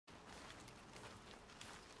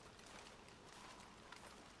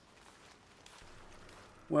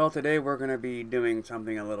Well, today we're going to be doing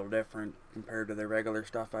something a little different compared to the regular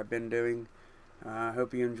stuff I've been doing. I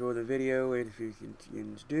hope you enjoy the video, and if you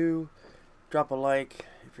do, drop a like.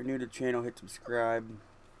 If you're new to the channel, hit subscribe.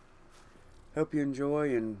 Hope you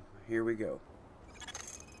enjoy, and here we go.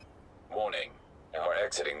 Warning, you are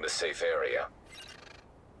exiting the safe area.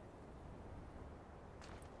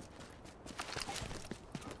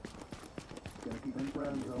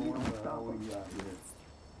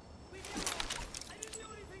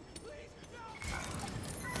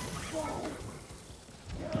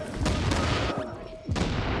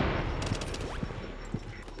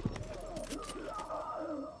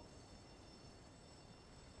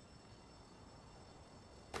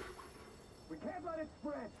 We can't let it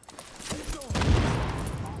spread.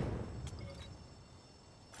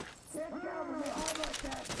 Can't cover me hard like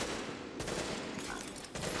that.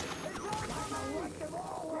 I'm gonna wreck them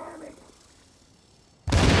all, damn it.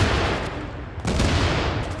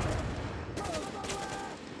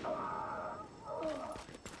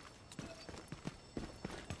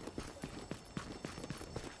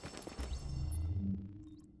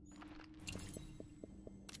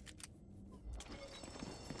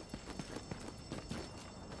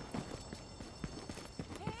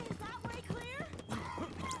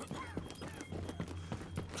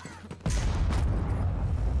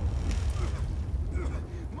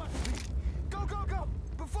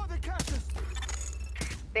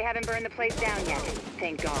 They haven't burned the place down yet,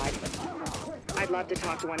 thank God. I'd love to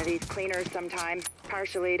talk to one of these cleaners sometime,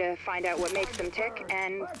 partially to find out what makes them tick,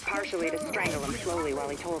 and partially to strangle him slowly while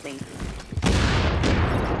he told me.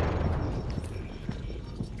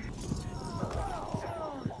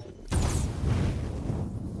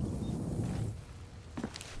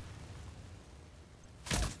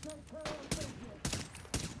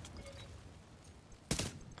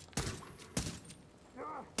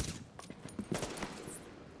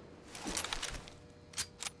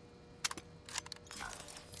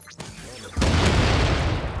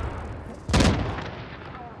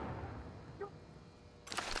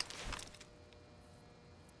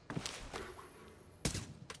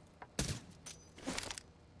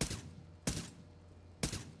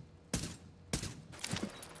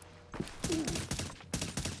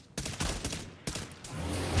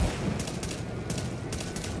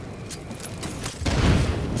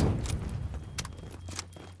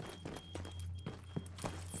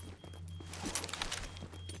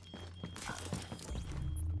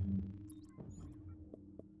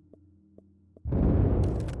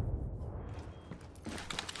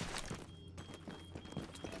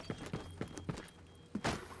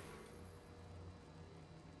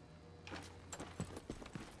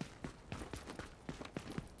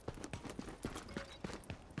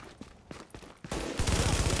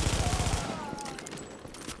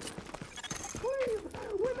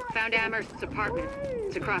 Found Amherst's apartment.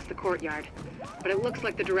 It's across the courtyard. But it looks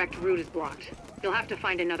like the direct route is blocked. You'll have to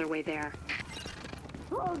find another way there.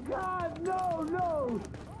 Oh God, no, no!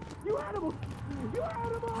 You animals! You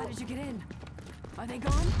animals! How did you get in? Are they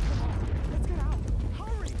gone? Come on, let's get out.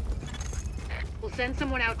 Hurry! We'll send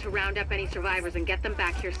someone out to round up any survivors and get them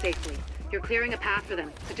back here safely. You're clearing a path for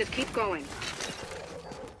them, so just keep going.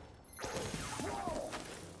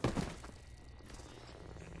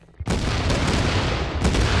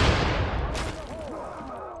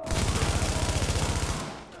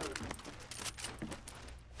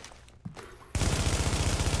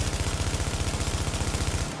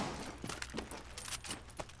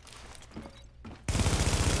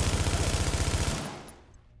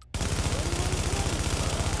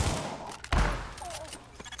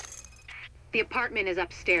 The apartment is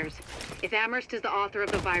upstairs. If Amherst is the author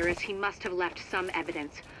of the virus, he must have left some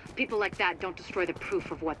evidence. People like that don't destroy the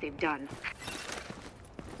proof of what they've done.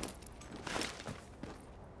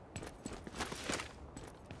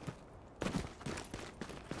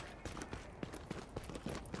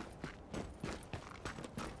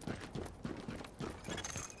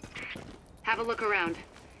 Have a look around.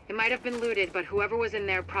 It might have been looted, but whoever was in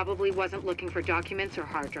there probably wasn't looking for documents or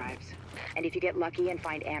hard drives. And if you get lucky and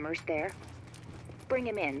find Amherst there, bring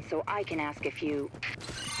him in so I can ask a few.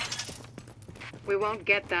 We won't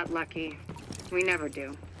get that lucky. We never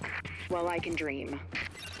do. Well, I can dream.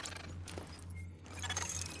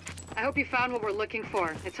 I hope you found what we're looking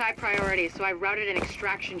for. It's high priority, so I routed an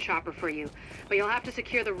extraction chopper for you. But you'll have to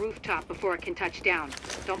secure the rooftop before it can touch down.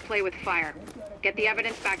 Don't play with fire. Get the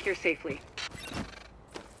evidence back here safely.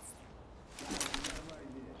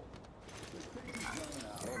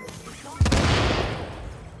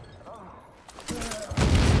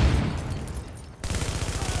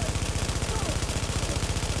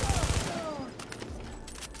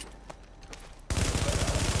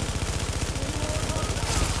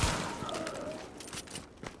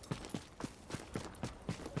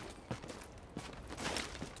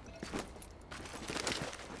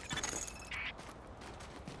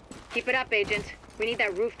 Keep it up, Agent. We need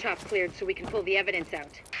that rooftop cleared so we can pull the evidence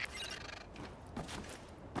out.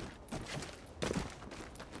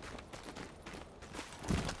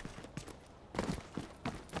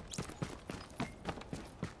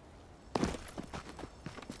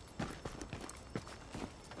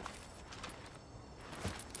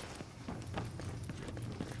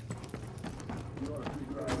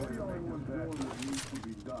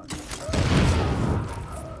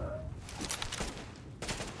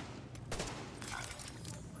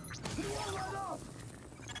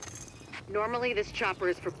 Normally, this chopper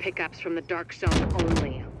is for pickups from the dark zone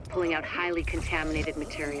only, pulling out highly contaminated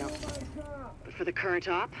material. But for the current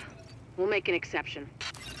op, we'll make an exception.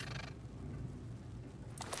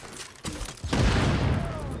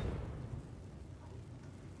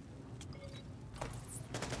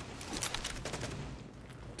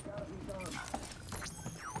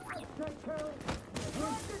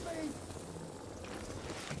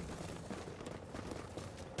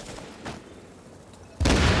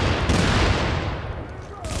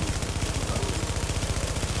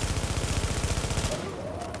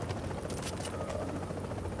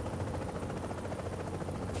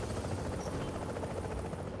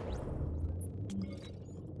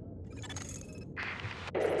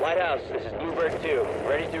 Lighthouse, this is Bluebird 2.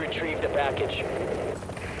 Ready to retrieve the package.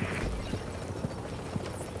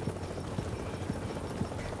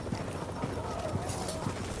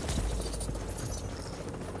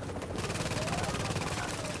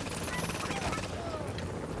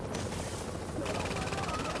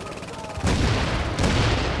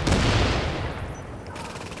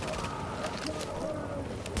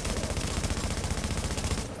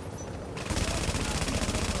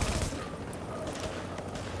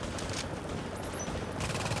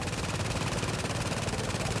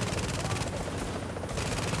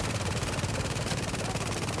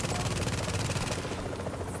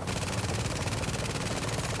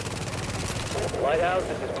 Lighthouse,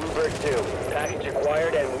 this is Bluebird 2. Package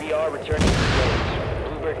acquired and we are returning to stage.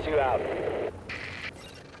 Bluebird 2 out.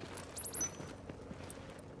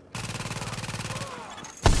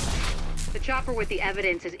 The chopper with the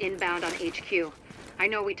evidence is inbound on HQ. I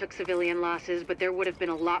know we took civilian losses, but there would have been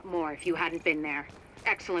a lot more if you hadn't been there.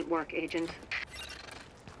 Excellent work, Agent.